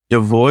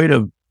devoid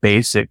of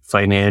basic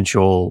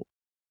financial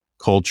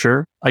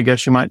culture, I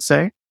guess you might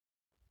say,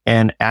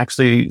 and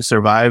actually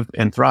survive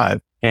and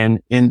thrive.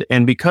 And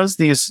because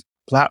these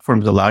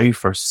platforms allow you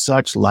for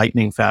such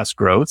lightning fast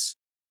growth,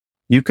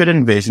 you could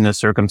envision a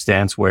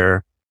circumstance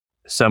where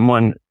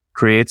someone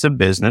creates a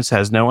business,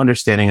 has no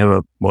understanding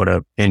of what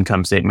an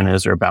income statement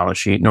is or a balance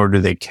sheet, nor do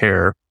they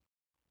care,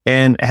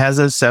 and has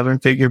a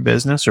 7-figure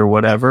business or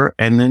whatever,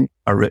 and then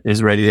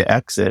is ready to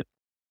exit.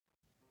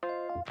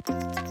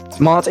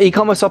 Smart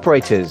e-commerce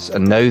operators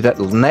know that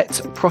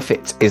net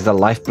profit is the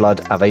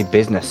lifeblood of a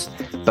business,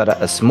 better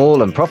a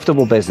small and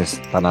profitable business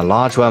than a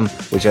large one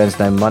which earns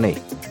no money.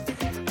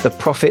 The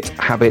Profit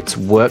Habits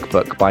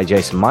Workbook by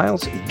Jason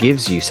Miles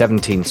gives you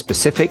 17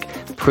 specific,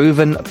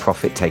 proven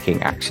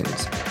profit-taking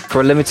actions.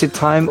 For a limited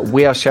time,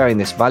 we are sharing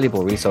this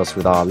valuable resource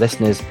with our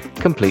listeners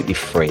completely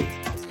free.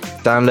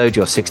 Download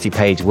your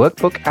 60-page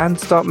workbook and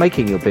start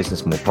making your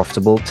business more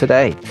profitable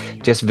today.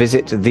 Just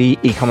visit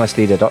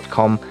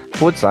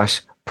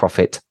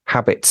theecommerceleader.com/profit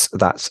habits.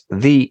 That's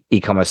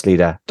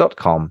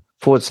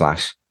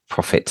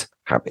theecommerceleader.com/profit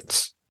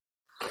habits.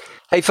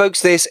 Hey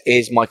folks, this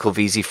is Michael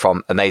Veazey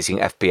from Amazing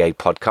FBA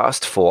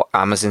Podcast for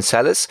Amazon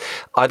sellers.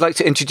 I'd like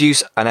to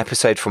introduce an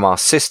episode from our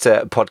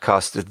sister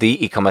podcast,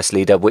 The E-commerce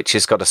Leader, which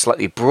has got a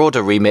slightly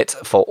broader remit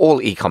for all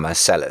e-commerce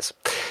sellers.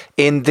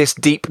 In this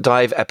deep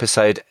dive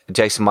episode,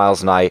 Jason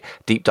Miles and I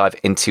deep dive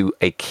into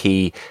a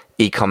key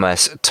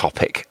e-commerce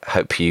topic.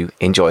 Hope you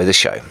enjoy the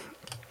show.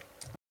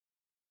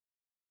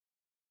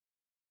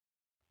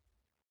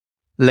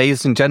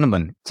 Ladies and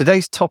gentlemen,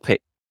 today's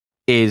topic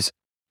is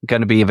going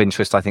to be of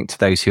interest, I think, to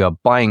those who are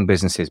buying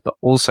businesses, but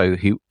also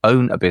who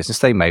own a business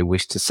they may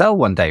wish to sell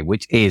one day,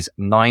 which is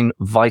 9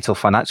 vital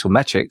financial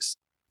metrics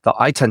that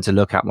I tend to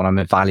look at when I'm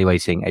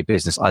evaluating a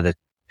business, either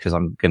because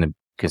I'm going to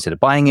consider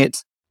buying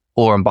it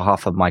or on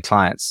behalf of my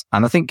clients.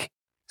 And I think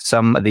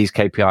some of these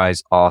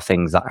KPIs are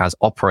things that as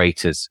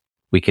operators,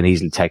 we can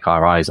easily take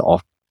our eyes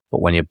off.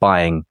 But when you're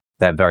buying,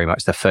 they're very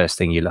much the first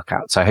thing you look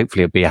at. So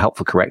hopefully it'll be a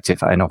helpful corrective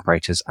for any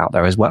operators out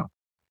there as well.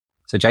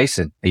 So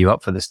Jason, are you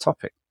up for this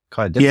topic?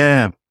 Kind of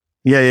different.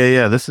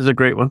 Yeah. This is a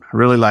great one. I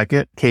really like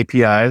it.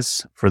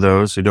 KPIs, for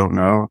those who don't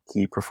know,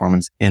 key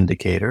performance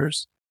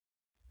indicators.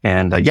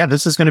 And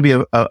this is going to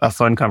be a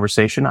fun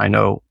conversation. I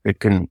know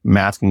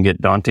math can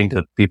get daunting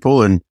to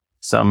people, and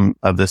some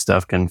of this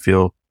stuff can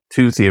feel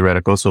too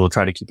theoretical. So we'll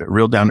try to keep it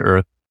real down to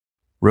earth,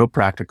 real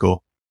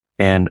practical,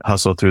 and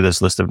hustle through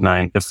this list of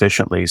 9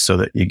 efficiently so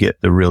that you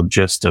get the real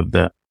gist of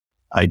the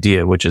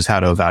idea, which is how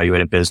to evaluate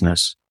a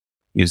business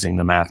using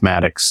the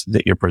mathematics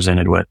that you're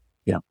presented with.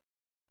 Yeah.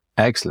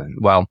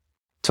 Excellent. Well,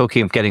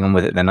 talking of getting on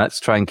with it then,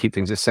 let's try and keep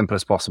things as simple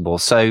as possible.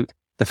 So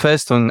the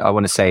first thing I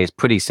want to say is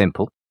pretty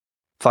simple.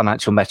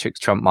 Financial metrics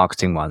trump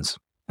marketing ones.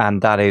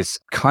 And that is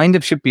kind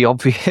of should be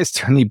obvious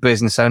to any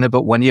business owner,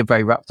 but when you're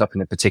very wrapped up in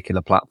a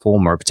particular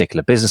platform or a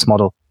particular business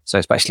model, so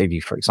especially if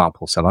you, for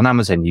example, sell on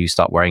Amazon, you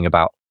start worrying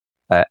about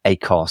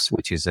ACOS,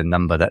 which is a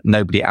number that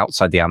nobody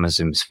outside the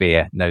Amazon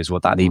sphere knows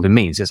what that even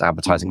means. It's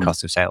advertising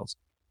cost of sales.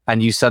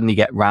 And you suddenly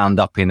get round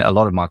up in a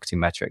lot of marketing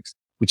metrics,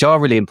 which are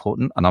really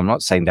important. And I'm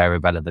not saying they're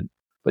irrelevant,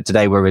 but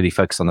today we're really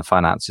focused on the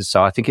finances.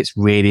 So I think it's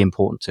really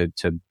important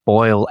to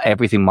boil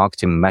everything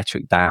marketing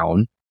metric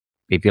down.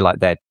 If you like,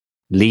 they're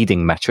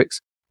leading metrics,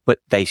 but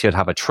they should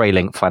have a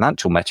trailing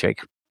financial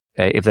metric.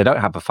 If they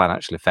don't have a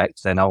financial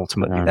effect, then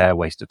ultimately they're a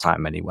waste of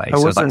time anyway.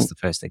 So that's the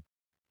first thing.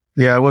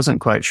 Yeah, I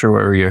wasn't quite sure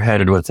where you're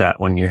headed with that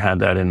when you had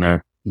that in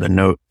the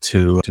note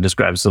to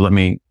describe. So let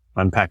me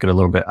unpack it a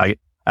little bit.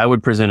 I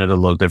would present it a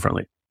little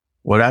differently.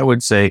 What I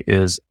would say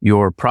is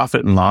your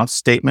profit and loss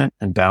statement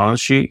and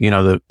balance sheet,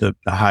 the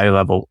high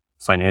level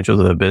financials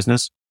of the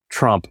business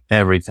trump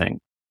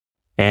everything.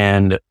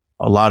 And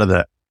a lot of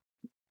the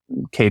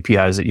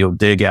KPIs that you'll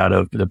dig out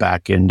of the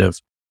back end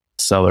of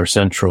Seller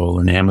Central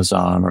and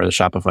Amazon or the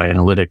Shopify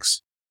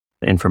analytics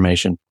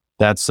information,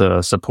 that's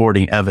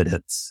supporting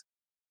evidence,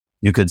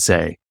 you could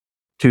say,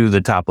 to the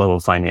top level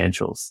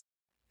financials.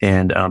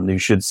 And you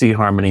should see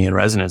harmony and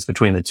resonance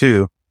between the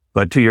two.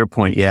 But to your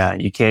point, yeah,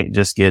 you can't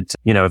just get,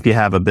 if you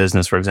have a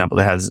business, for example,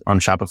 that has on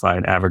Shopify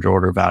an average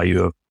order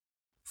value of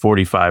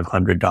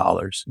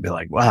 $4,500, be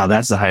like, wow,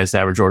 that's the highest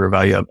average order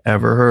value I've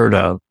ever heard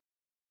of.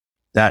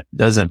 That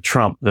doesn't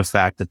trump the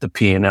fact that the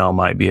P&L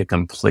might be a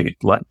complete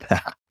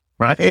letdown,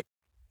 right?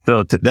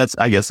 So that's,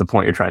 I guess, the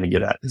point you're trying to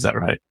get at. Is that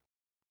right?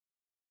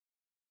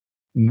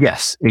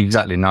 Yes,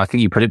 exactly. No, I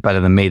think you put it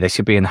better than me. They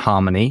should be in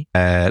harmony.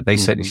 They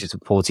certainly should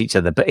support each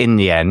other. But in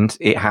the end,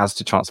 it has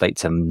to translate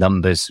to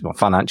numbers or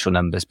financial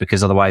numbers,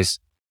 because otherwise,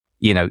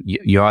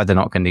 you're either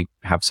not going to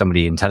have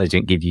somebody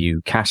intelligent give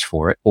you cash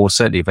for it, or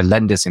certainly if a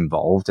lender's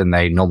involved, and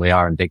they normally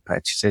are in big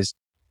purchases,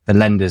 the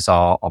lenders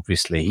are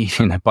obviously,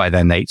 by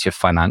their nature,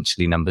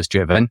 financially numbers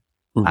driven.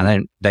 Mm-hmm. And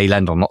then they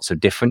lend on lots of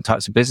different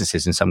types of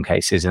businesses in some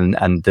cases.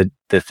 And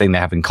the thing they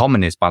have in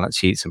common is balance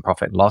sheets and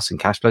profit and loss and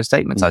cash flow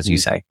statements, as you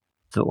say.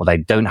 What they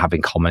don't have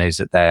in common is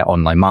that they're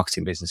online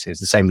marketing businesses.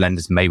 The same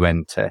lenders may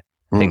lend to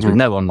things with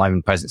no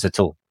online presence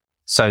at all.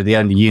 So the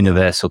only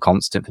universal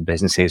constant for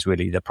business is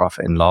really the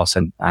profit and loss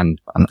and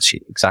balance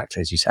sheet, exactly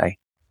as you say.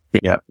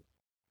 Yeah.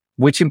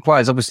 which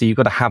implies obviously you've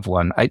got to have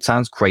one. It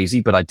sounds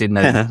crazy, but I did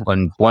know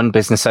one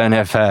business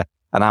owner for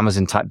an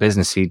Amazon type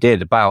business who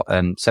did about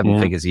 7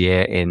 figures a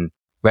year in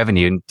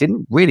revenue and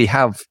didn't really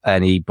have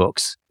any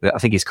books. I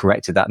think he's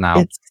corrected that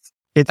now.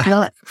 It's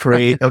not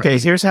crazy. Okay,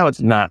 here's how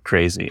it's not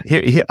crazy.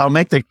 Here I'll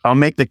make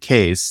the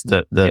case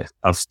that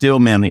I'll still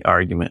man the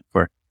argument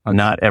for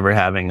not ever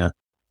having a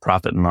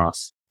profit and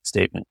loss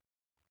statement.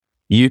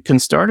 You can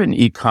start an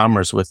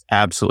e-commerce with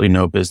absolutely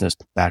no business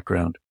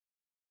background.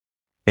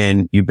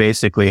 And you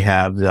basically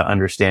have the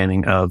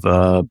understanding of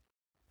a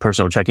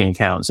personal checking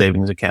account,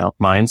 savings account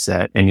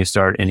mindset, and you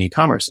start in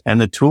e-commerce. And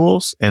the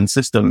tools and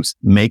systems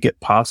make it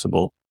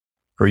possible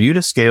for you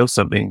to scale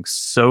something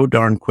so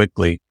darn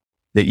quickly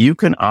that you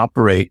can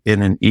operate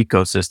in an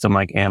ecosystem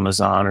like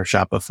Amazon or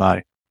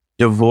Shopify,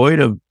 devoid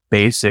of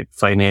basic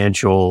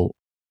financial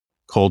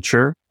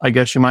culture, I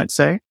guess you might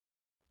say,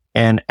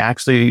 and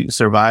actually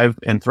survive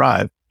and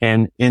thrive.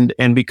 And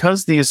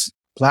because these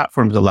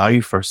platforms allow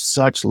you for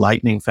such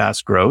lightning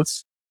fast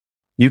growth,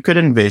 you could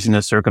envision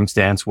a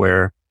circumstance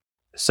where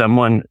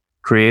someone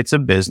creates a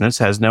business,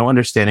 has no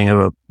understanding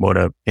of what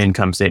an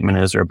income statement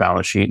is or a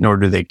balance sheet, nor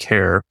do they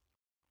care,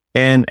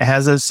 and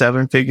has a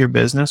 7-figure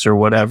business or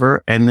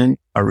whatever, and then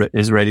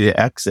is ready to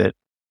exit.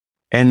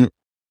 And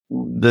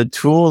the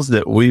tools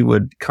that we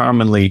would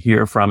commonly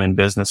hear from in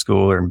business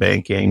school or in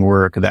banking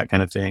work, that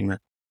kind of thing,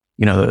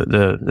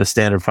 the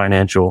standard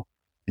financial,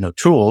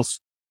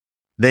 tools,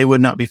 they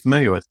would not be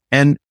familiar with.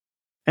 And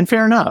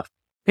fair enough.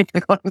 They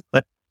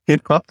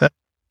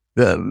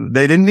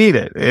didn't need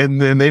it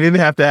and they didn't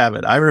have to have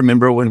it. I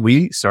remember when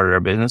we started our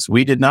business,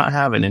 we did not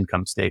have an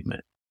income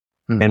statement.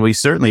 And we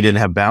certainly didn't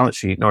have balance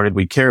sheet, nor did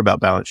we care about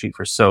balance sheet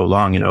for so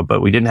long,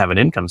 but we didn't have an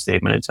income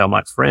statement until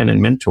my friend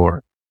and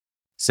mentor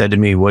said to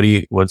me,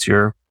 what's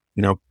your,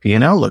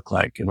 P&L look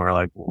like? And we're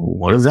like,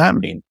 what does that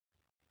mean?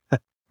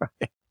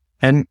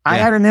 And I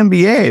had an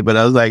MBA, but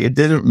I was like, it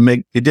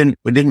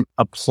didn't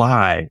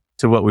apply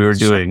to what we were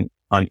doing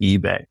on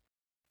eBay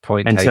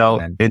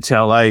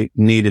until I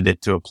needed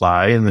it to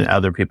apply. And then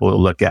other people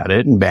would look at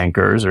it, and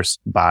bankers or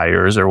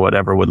buyers or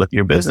whatever would look at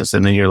your business.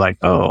 And then you're like,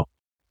 oh,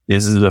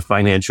 this is the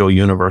financial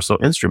universal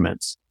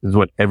instruments. This is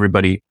what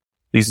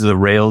these are the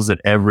rails that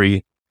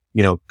every,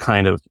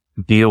 kind of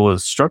deal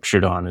is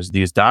structured on, is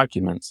these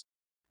documents.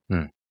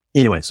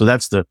 Anyway, so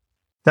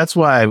that's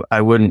why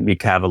I wouldn't be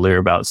cavalier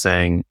about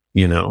saying,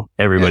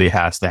 everybody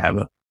has to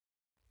have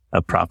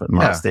a profit and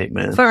loss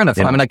statement. Fair enough.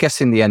 I mean, I guess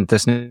in the end,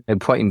 there's no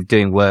point in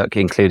doing work,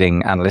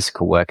 including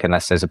analytical work,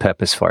 unless there's a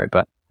purpose for it.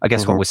 But I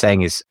guess what we're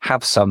saying is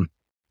have some.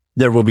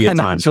 There will be a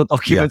time.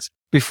 Documents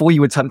before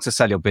you attempt to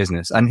sell your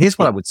business. And here's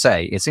what I would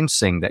say. It's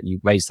interesting that you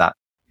raised that.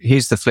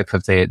 Here's the flip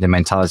of the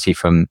mentality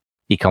from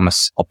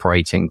e-commerce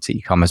operating to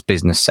e-commerce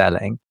business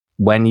selling.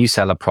 When you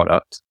sell a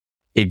product,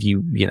 if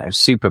you,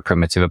 super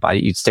primitive about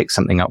it, you'd stick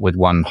something up with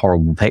one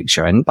horrible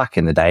picture. And back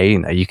in the day,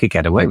 you could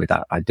get away with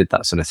that. I did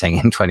that sort of thing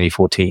in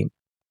 2014.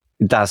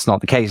 That's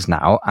not the case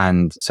now.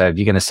 And so if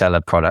you're going to sell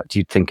a product,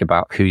 you'd think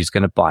about who's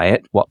going to buy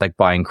it, what their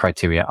buying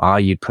criteria are.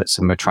 You'd put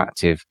some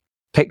attractive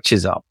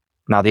pictures up.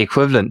 Now, the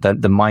equivalent, the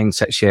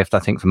mindset shift, I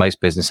think, for most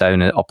business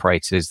owner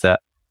operators is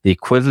that the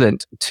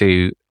equivalent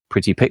to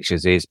pretty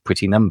pictures is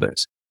pretty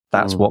numbers.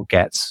 That's what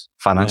gets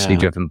financially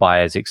driven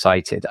buyers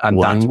excited.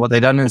 And that's what they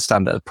don't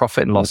understand, that the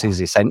profit and loss is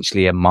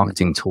essentially a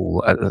marketing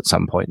tool at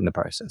some point in the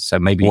process. So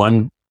maybe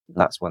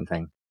that's one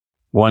thing.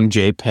 One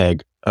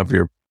JPEG of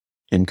your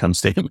income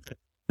statement.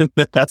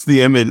 That's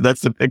the image.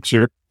 That's the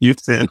picture you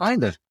send.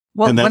 Kind of.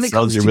 Well, when it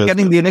comes to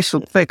getting the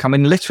initial click, I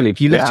mean, literally, if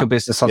you list your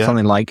business on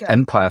something like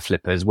Empire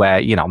Flippers, where,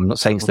 I'm not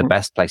saying it's the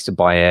best place to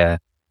buy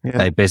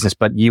a business,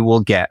 but you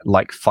will get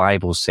like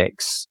 5 or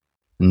 6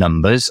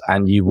 numbers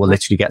and you will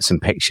literally get some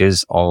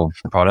pictures of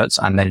products,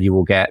 and then you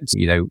will get,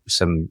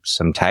 some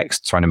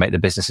text trying to make the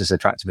business as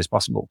attractive as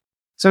possible.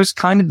 So it's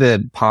kind of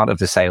the part of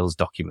the sales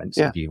documents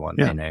if you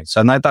want,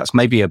 So now that's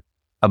maybe a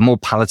more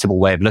palatable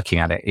way of looking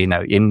at it.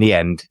 In the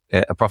end,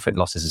 a profit and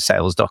loss is a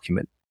sales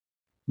document.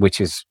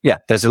 Which is,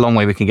 there's a long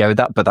way we can go with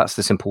that, but that's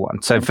the simple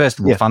one. So first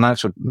of all,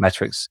 financial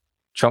metrics,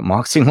 Trump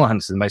marketing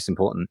ones are the most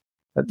important.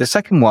 But the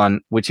second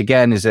one, which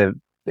again is a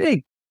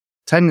big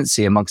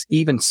tendency amongst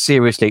even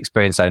seriously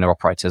experienced owner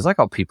operators. I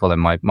got people in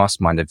my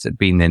mastermind that have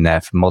been in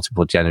there for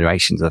multiple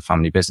generations of the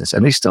family business,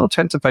 and they still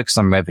tend to focus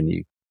on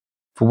revenue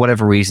for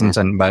whatever reasons,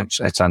 and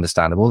it's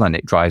understandable and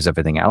it drives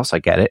everything else. I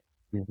get it.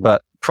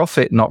 But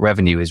profit, not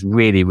revenue, is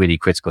really, really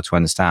critical to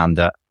understand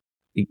that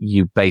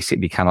you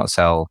basically cannot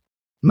sell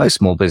most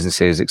small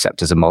businesses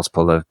except as a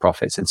multiple of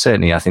profits. And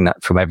certainly I think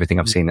that from everything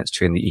I've seen, that's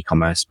true in the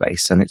e-commerce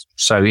space. And it's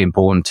so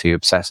important to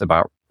obsess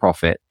about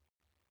profit,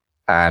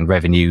 and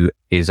revenue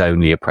is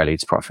only a prelude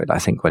to profit, I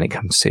think, when it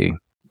comes to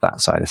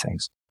that side of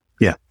things.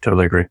 Yeah,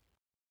 totally agree.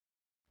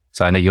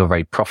 So I know you're a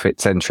very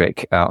profit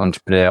centric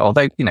entrepreneur,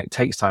 although, it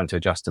takes time to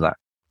adjust to that.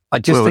 I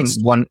just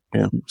think one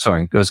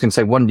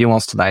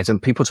nuance to that is when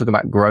people talk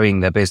about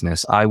growing their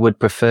business, I would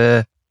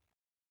prefer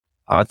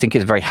I think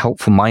it's a very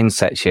helpful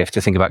mindset shift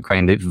to think about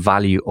creating the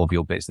value of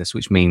your business,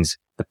 which means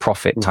the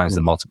profit times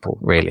the multiple,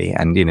 really.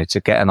 And, to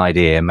get an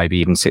idea, maybe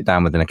even sit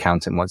down with an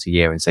accountant once a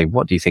year and say,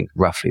 what do you think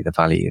roughly the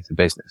value of the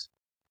business?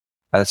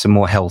 That's a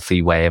more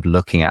healthy way of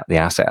looking at the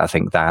asset, I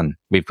think, than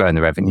we've grown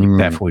the revenue,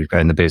 therefore we've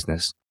grown the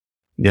business.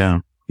 Yeah.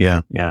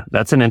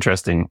 That's an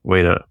interesting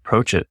way to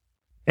approach it.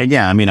 And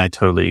yeah, I mean, I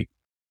totally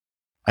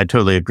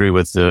agree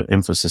with the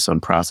emphasis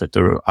on profit.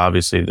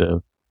 Obviously,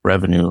 the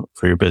revenue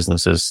for your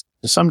business is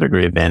to some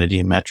degree a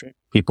vanity metric.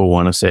 People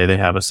want to say they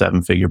have a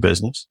 7-figure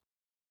business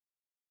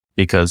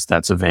because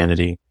that's a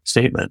vanity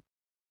statement.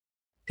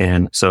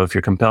 And so if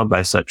you're compelled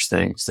by such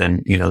things,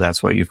 then,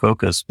 that's what you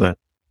focus. But,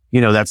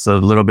 that's a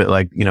little bit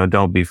like,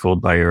 don't be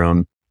fooled by your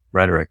own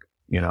rhetoric,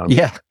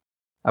 Yeah,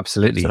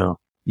 absolutely. So,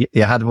 I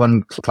had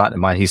one client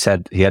of mine, he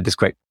said he had this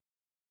great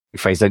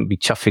phrase, don't be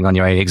chuffing on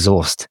your own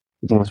exhaust.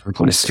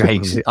 What a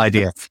strange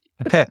idea.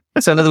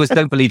 So in other words,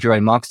 don't believe your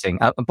own marketing.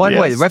 By the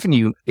way, the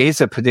revenue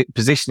is a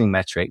positioning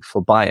metric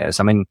for buyers.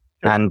 I mean,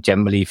 and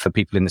generally for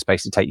people in the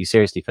space to take you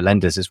seriously, for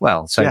lenders as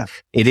well. So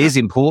it is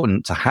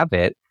important to have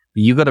it,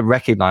 but you've got to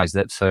recognize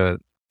that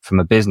from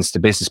a business to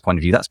business point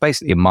of view, that's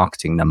basically a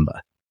marketing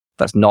number.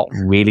 That's not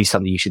really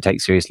something you should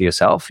take seriously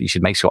yourself. You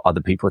should make sure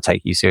other people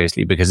take you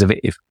seriously because of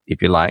it,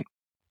 if you like.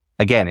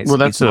 Again, it's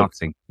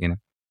marketing,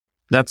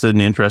 That's an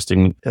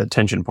interesting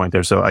tension point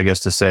there. So I guess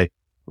to say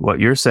what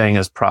you're saying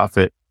is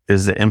profit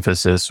is the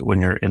emphasis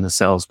when you're in the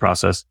sales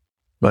process.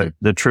 But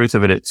the truth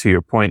of it, to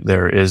your point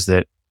there, is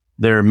that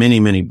there are many,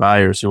 many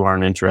buyers who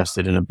aren't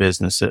interested in a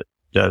business that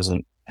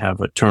doesn't have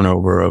a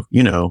turnover of,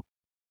 $1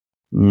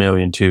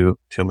 million, $2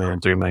 million,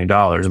 $3 million.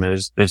 I mean,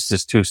 it's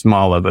just too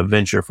small of a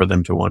venture for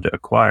them to want to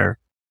acquire.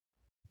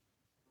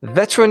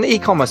 Veteran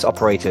e-commerce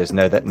operators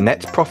know that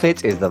net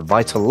profit is the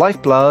vital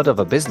lifeblood of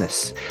a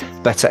business.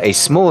 Better a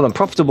small and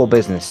profitable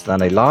business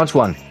than a large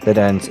one that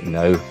earns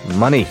no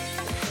money.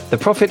 The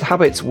Profit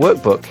Habits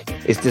Workbook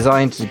is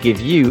designed to give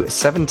you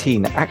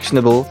 17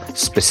 actionable,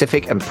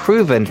 specific, and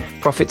proven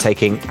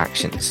profit-taking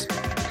actions.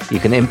 You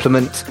can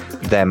implement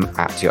them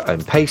at your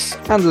own pace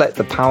and let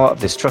the power of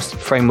this trusted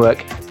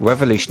framework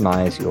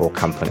revolutionize your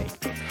company.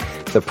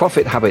 The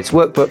Profit Habits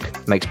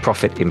Workbook makes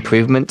profit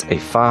improvement a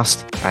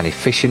fast and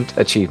efficient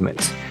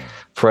achievement.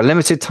 For a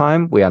limited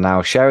time, we are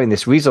now sharing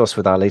this resource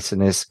with our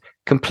listeners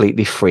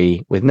completely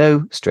free with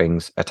no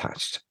strings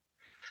attached.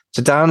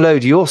 To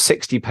download your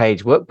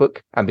 60-page workbook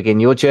and begin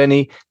your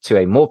journey to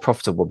a more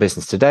profitable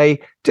business today,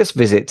 just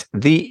visit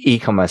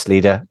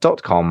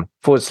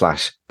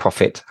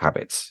theecommerceleader.com/profit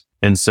habits.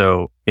 And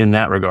so in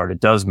that regard,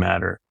 it does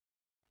matter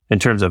in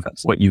terms of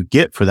what you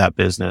get for that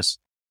business.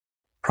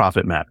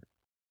 Profit matters.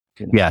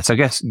 Yeah. So I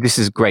guess this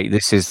is great.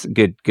 This is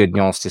good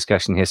nuanced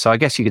discussion here. So I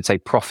guess you could say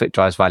profit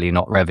drives value,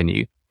 not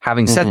revenue.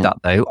 Having said that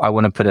though, I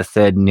want to put a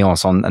third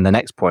nuance on and the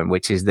next point,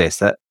 which is this,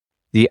 that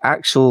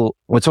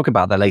we'll talk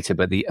about that later,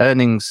 but the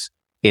earnings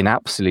in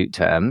absolute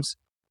terms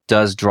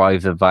does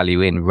drive the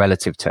value in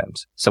relative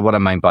terms. So what I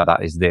mean by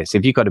that is this.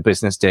 If you've got a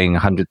business doing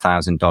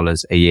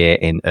 $100,000 a year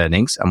in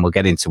earnings, and we'll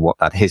get into what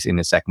that is in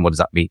a second. What does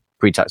that mean?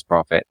 Pre-tax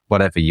profit,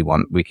 whatever you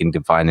want, we can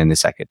define in a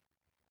second.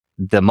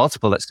 The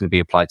multiple that's going to be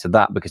applied to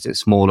that, because it's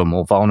smaller,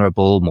 more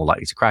vulnerable, more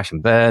likely to crash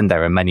and burn.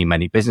 There are many,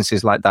 many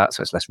businesses like that,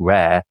 so it's less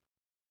rare.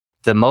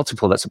 The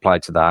multiple that's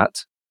applied to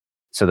that,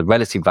 so the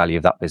relative value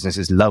of that business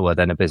is lower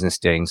than a business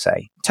doing,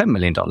 say, $10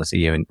 million a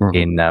year in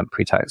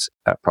pre-tax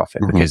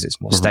profit because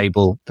it's more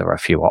stable. There are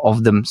fewer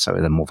of them, so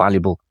they're more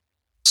valuable.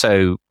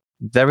 So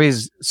there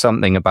is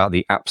something about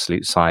the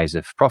absolute size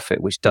of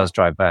profit which does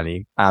drive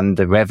value, and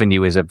the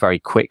revenue is a very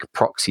quick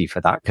proxy for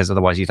that, because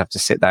otherwise you'd have to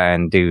sit there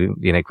and do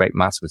great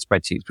maths with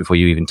spreadsheets before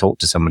you even talk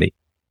to somebody.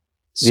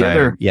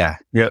 So,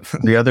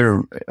 the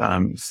other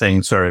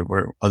thing, sorry,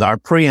 our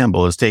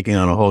preamble is taking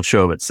on a whole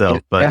show of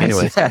itself, but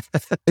anyway,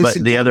 but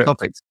the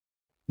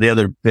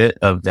other bit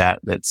of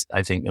that's,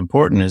 I think,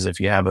 important is if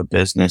you have a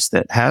business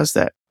that has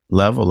that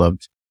level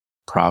of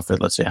profit,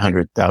 let's say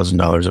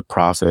 $100,000 of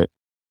profit,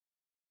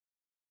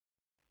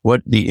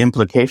 what the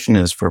implication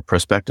is for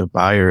prospective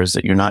buyers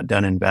that you're not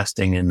done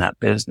investing in that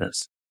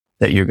business,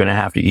 that you're going to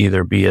have to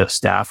either be a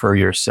staffer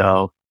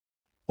yourself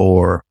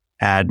or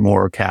add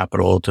more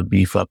capital to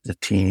beef up the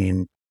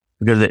team.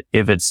 Because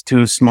if it's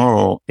too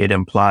small, it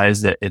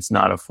implies that it's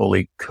not a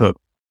fully cooked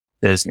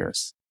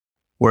business.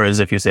 Whereas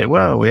if you say,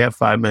 well, we have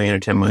 $5 million or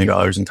 $10 million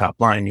in top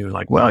line, you're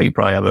like, well, you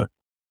probably have a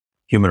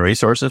human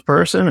resources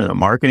person and a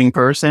marketing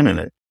person and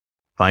a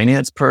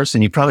finance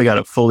person. You probably got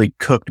a fully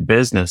cooked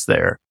business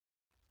there.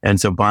 And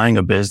so buying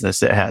a business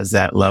that has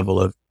that level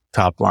of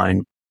top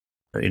line,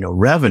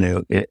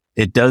 revenue,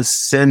 it does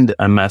send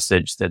a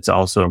message that's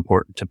also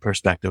important to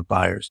prospective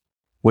buyers,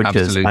 which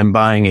is I'm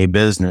buying a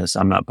business.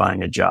 I'm not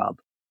buying a job.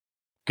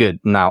 Good.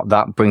 Now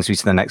that brings me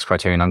to the next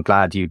criterion. I'm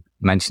glad you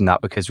mentioned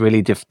that, because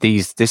really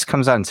this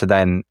comes down to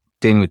then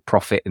dealing with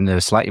profit in a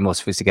slightly more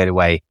sophisticated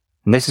way.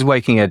 And this is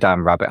waking her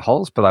down rabbit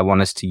holes, but I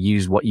want us to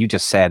use what you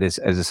just said as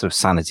a sort of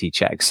sanity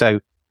check.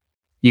 So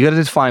you got to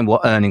define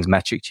what earnings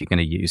metrics you're going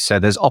to use. So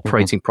there's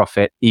operating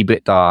profit,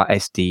 EBITDA,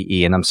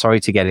 SDE, and I'm sorry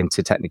to get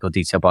into technical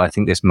detail, but I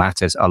think this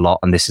matters a lot.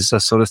 And this is a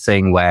sort of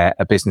thing where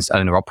a business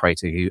owner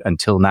operator who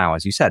until now,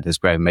 as you said, has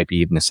grown maybe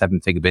even a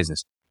 7-figure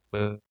business,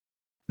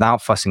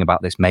 without fussing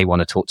about this, may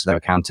want to talk to their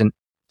accountant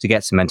to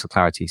get some mental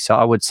clarity. So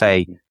I would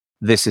say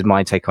this is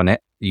my take on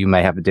it. You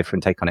may have a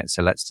different take on it.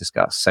 So let's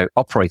discuss. So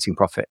operating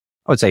profit,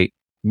 I would say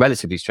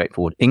relatively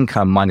straightforward.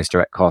 Income minus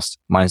direct costs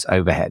minus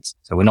overheads.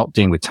 So we're not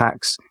dealing with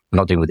tax. We're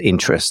not dealing with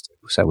interest.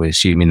 So we're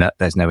assuming that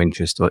there's no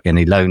interest or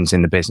any loans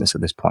in the business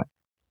at this point.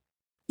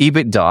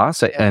 EBITDA,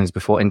 so earnings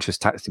before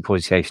interest, tax,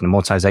 depreciation,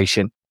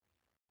 amortization,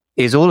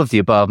 is all of the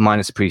above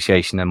minus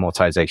depreciation and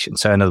amortization.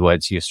 So in other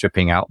words, you're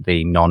stripping out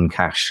the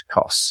non-cash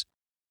costs.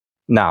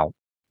 Now,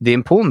 the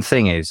important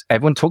thing is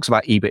everyone talks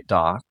about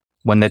EBITDA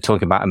when they're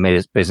talking about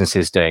a business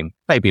is doing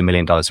maybe $1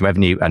 million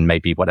revenue and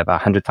maybe whatever,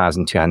 $100,000,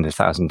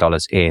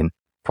 $200,000 in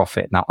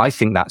profit. Now, I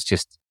think that's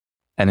just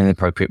an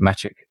inappropriate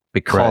metric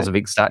because of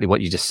exactly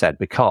what you just said.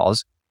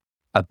 Because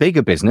a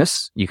bigger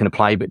business, you can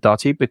apply EBITDA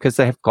to because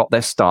they have got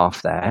their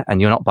staff there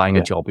and you're not buying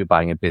a job, you're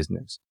buying a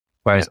business.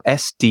 Whereas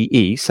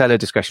SDE, seller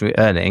discretionary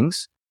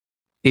earnings,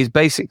 is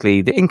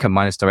basically the income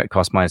minus direct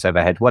cost minus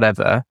overhead,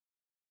 whatever.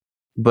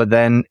 But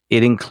then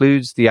it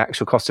includes the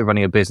actual cost of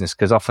running a business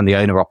because often the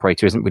owner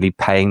operator isn't really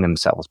paying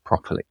themselves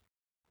properly.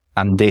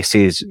 And this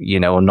is,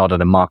 not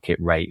at a market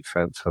rate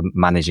for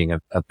managing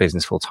a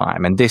business full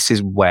time. And this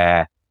is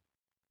where,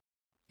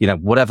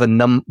 whatever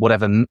name, is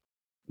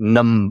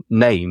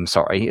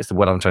the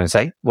word I'm trying to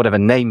say, whatever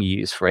name you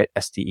use for it,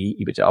 SDE,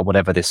 EBITDA,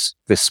 whatever this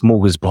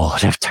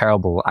smorgasbord of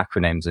terrible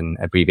acronyms and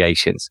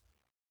abbreviations.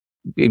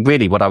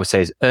 Really, what I would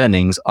say is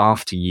earnings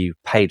after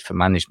you've paid for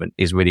management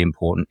is really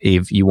important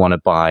if you want to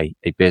buy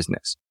a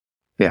business.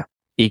 Yeah.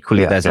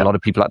 Equally, there's a lot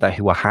of people out there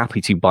who are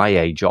happy to buy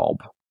a job.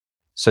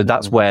 So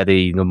that's where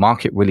the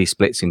market really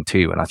splits in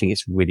two. And I think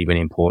it's really, really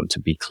important to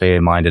be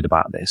clear-minded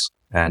about this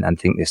and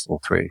think this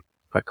all through.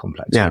 Quite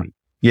complex. Yeah. Really.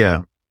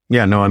 Yeah.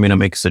 Yeah. No, I mean, it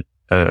makes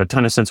a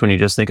ton of sense when you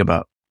just think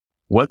about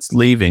what's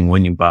leaving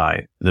when you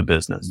buy the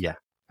business. Yeah,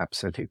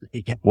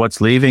 absolutely. Yeah. What's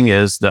leaving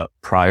is the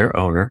prior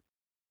owner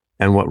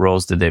and what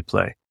roles did they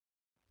play?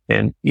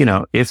 And,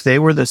 if they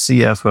were the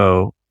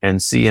CFO and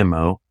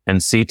CMO and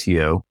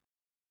CTO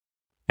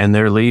and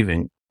they're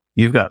leaving,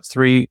 you've got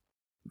three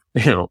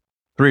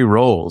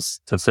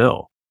roles to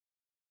fill.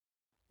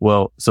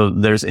 Well, so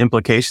there's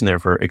implication there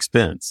for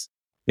expense,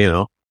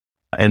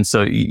 and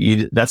so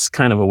that's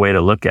kind of a way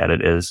to look at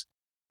it is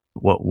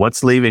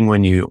what's leaving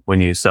when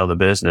you sell the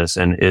business,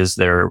 and is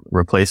there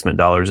replacement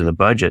dollars in the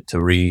budget to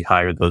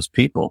rehire those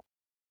people?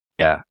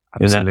 Yeah,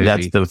 absolutely. And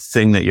that's the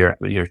thing that you're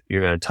going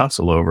to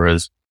tussle over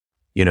is,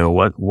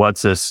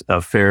 what's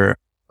a fair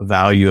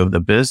value of the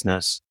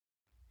business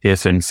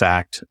if in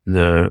fact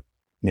the,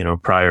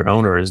 prior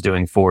owner is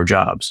doing 4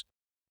 jobs?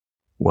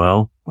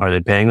 Well, are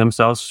they paying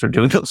themselves for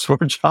doing those 4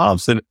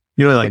 jobs? And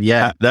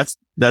that's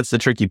the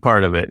tricky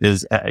part of it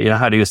is,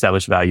 how do you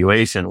establish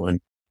valuation when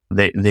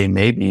they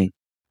may be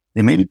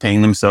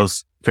paying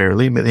themselves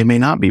fairly, but they may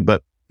not be,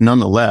 but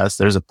nonetheless,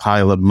 there's a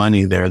pile of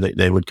money there that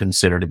they would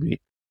consider to be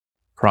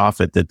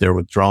profit that they're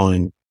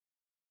withdrawing.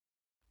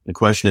 The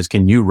question is,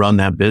 can you run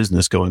that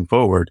business going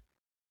forward,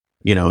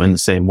 in the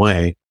same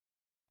way,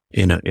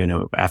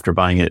 after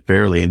buying it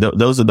fairly?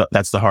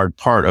 That's the hard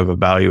part of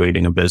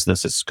evaluating a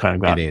business. It's kind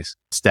of got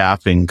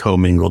staffing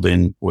commingled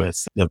in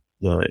with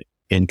the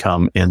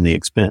income and the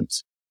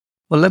expense.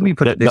 Well, let me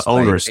put it this way. The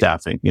owner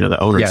staffing, the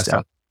owner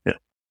staff. Yeah.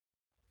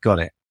 Got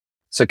it.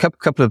 So a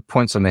couple of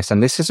points on this.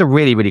 And this is a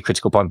really, really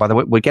critical point. By the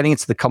way, we're getting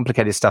into the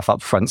complicated stuff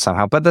up front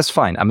somehow, but that's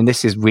fine. I mean,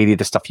 this is really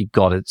the stuff you've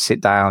got to sit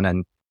down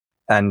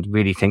and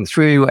really think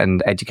through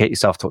and educate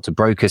yourself, talk to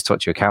brokers,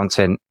 talk to your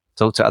accountant,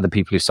 talk to other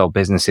people who sold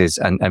businesses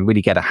and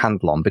really get a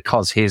handle on,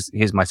 because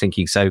here's my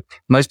thinking. So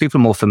most people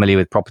are more familiar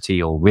with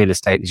property or real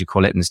estate, as you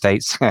call it in the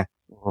States,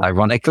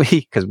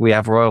 ironically, because we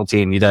have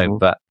royalty and you don't,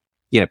 but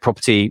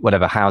property,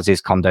 whatever,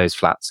 houses, condos,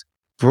 flats.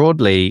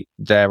 Broadly,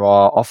 there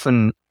are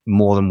often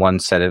more than one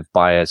set of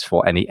buyers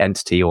for any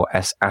entity or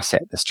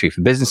asset. That's true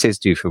for businesses,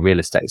 true for real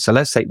estate. So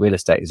let's take real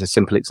estate as a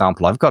simple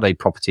example. I've got a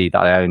property that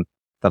I own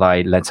that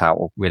I let out,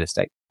 or real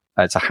estate.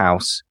 It's a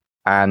house,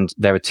 and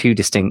there are 2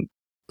 distinct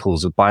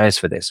pools of buyers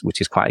for this, which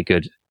is quite a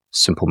good,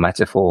 simple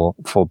metaphor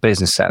for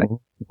business selling.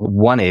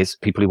 One is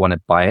people who want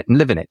to buy it and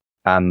live in it.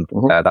 And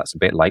that's a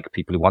bit like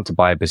people who want to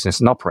buy a business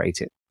and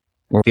operate it.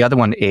 The other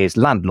one is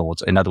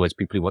landlords. In other words,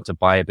 people who want to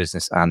buy a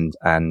business and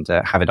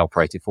have it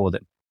operated for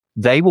them.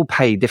 They will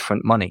pay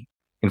different money.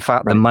 In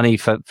fact, the money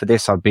for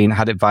this,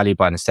 had it valued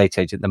by an estate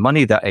agent. The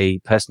money that a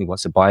person who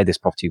wants to buy this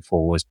property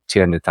for was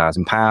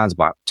 £200,000,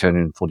 about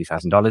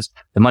 $240,000.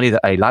 The money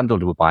that a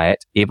landlord would buy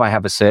it, if I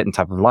have a certain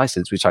type of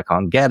license, which I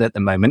can't get at the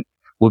moment,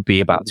 would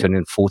be about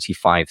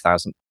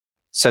 $245,000.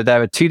 So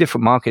there are 2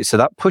 different markets. So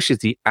that pushes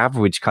the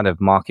average kind of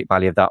market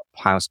value of that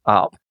house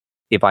up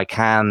if I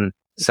can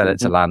sell it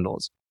to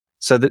landlords.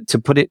 So that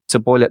to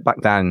boil it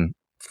back down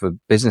for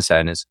business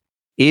owners,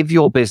 if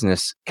your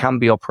business can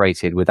be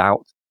operated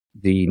without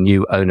the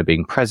new owner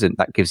being present,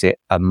 that gives it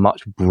a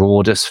much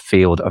broader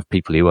field of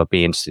people who will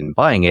be interested in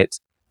buying it,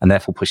 and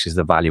therefore pushes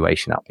the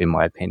valuation up, in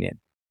my opinion.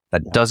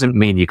 That doesn't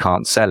mean you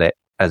can't sell it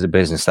as a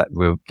business that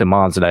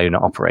demands an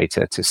owner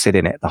operator to sit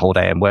in it the whole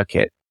day and work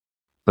it.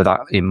 But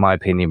that, in my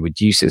opinion,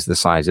 reduces the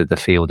size of the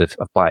field of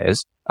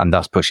buyers and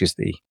thus pushes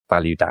the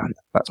value down.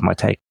 That's my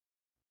take.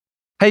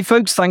 Hey,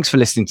 folks, thanks for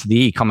listening to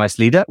the e-commerce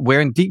leader.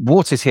 We're in deep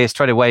waters here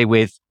straight away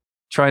with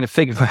trying to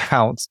figure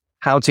out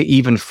how to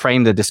even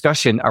frame the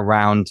discussion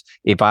around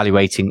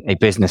evaluating a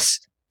business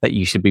that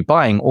you should be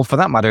buying. Or for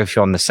that matter, if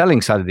you're on the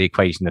selling side of the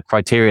equation, the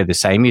criteria are the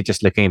same. You're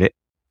just looking at it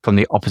from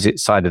the opposite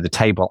side of the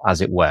table,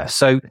 as it were.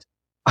 So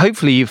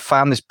hopefully you've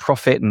found this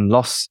profit and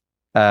loss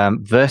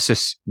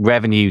versus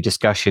revenue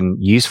discussion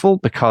useful,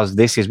 because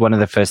this is one of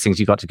the first things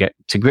you've got to get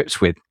to grips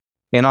with.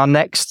 In our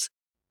next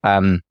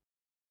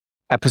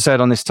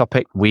episode on this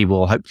topic, we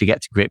will hopefully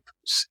get to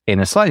grips in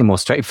a slightly more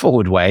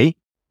straightforward way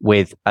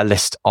with a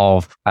list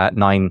of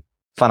 9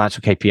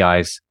 financial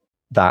KPIs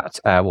that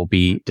we'll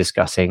be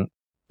discussing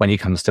when it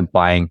comes to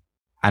buying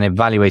and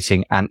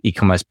evaluating an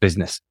e-commerce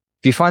business.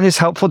 If you find this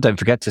helpful, don't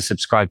forget to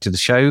subscribe to the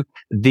show,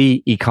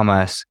 The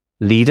E-Commerce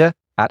Leader,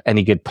 at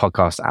any good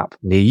podcast app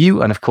near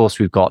you. And of course,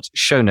 we've got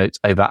show notes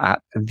over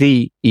at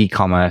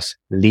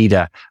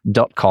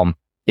theecommerceleader.com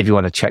if you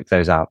want to check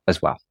those out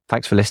as well.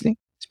 Thanks for listening.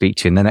 Speak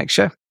to you in the next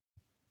show.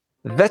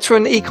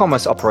 Veteran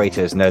e-commerce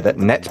operators know that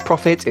net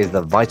profit is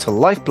the vital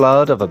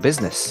lifeblood of a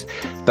business.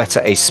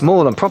 Better a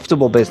small and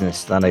profitable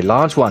business than a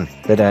large one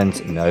that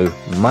earns no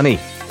money.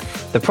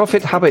 The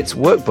Profit Habits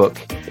Workbook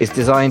is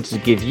designed to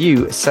give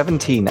you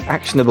 17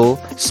 actionable,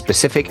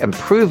 specific, and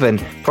proven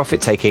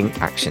profit-taking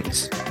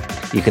actions.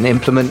 You can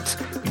implement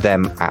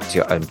them at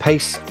your own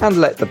pace and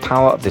let the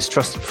power of this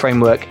trusted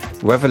framework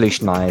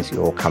revolutionize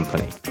your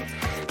company.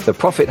 The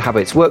Profit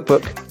Habits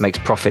Workbook makes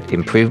profit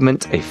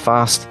improvement a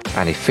fast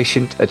and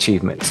efficient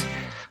achievement.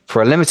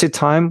 For a limited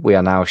time, we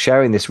are now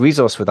sharing this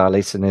resource with our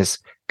listeners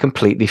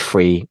completely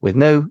free with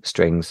no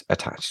strings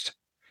attached.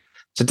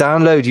 To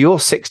download your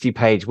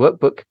 60-page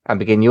workbook and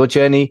begin your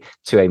journey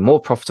to a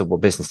more profitable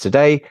business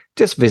today,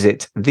 just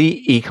visit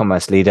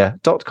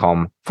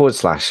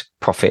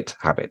theecommerceleader.com/profit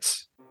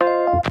habits.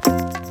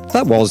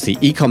 That was the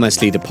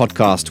E-Commerce Leader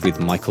podcast with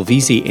Michael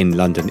Vesey in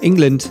London,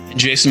 England.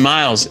 Jason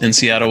Miles in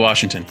Seattle,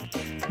 Washington.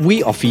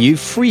 We offer you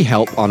free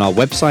help on our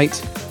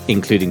website,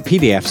 including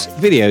PDFs,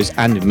 videos,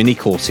 and mini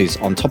courses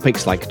on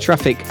topics like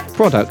traffic,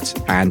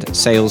 product, and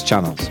sales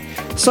channels.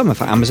 Some are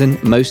for Amazon,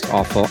 most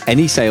are for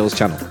any sales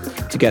channel.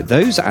 To get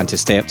those and to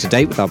stay up to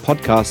date with our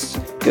podcasts,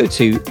 go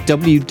to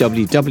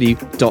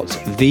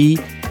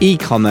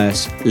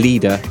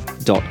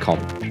www.theecommerceleader.com.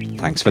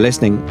 Thanks for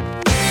listening.